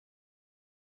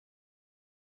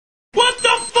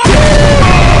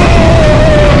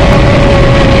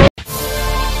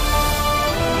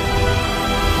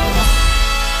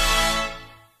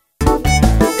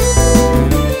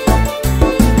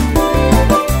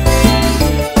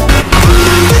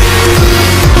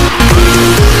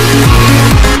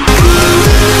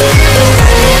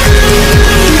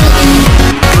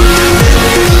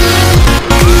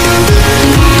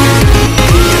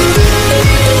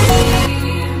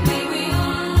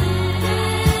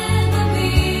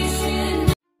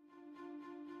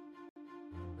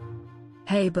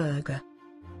Hey Burger.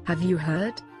 Have you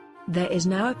heard? There is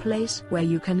now a place where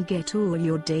you can get all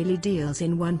your daily deals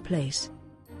in one place.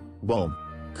 Whoa.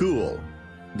 Cool.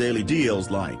 Daily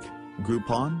deals like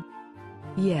Groupon?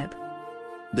 Yep.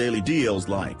 Daily deals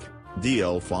like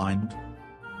Deal Find?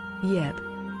 Yep.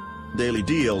 Daily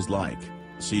deals like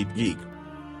SeatGeek?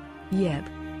 Yep.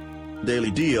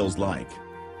 Daily deals like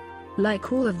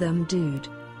all of them, dude.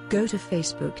 Go to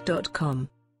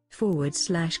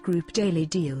facebook.com/group daily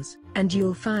deals, and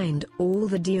you'll find all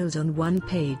the deals on one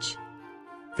page.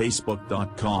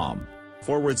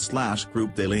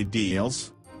 facebook.com/group daily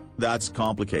deals? That's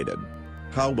complicated.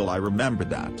 How will I remember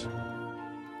that?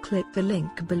 Click the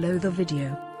link below the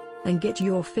video and get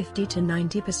your 50 to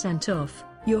 90% off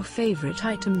your favorite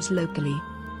items locally.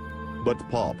 But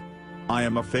Pop, I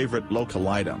am a favorite local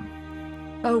item.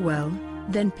 Oh well,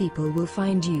 then people will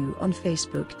find you on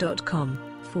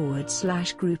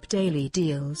facebook.com/group daily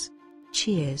deals.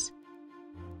 Cheers.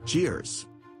 Cheers.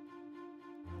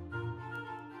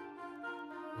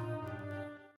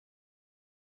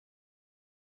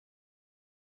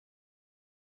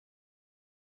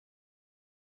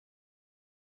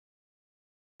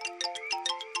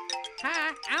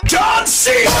 Hi, I'm John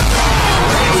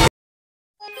Cena!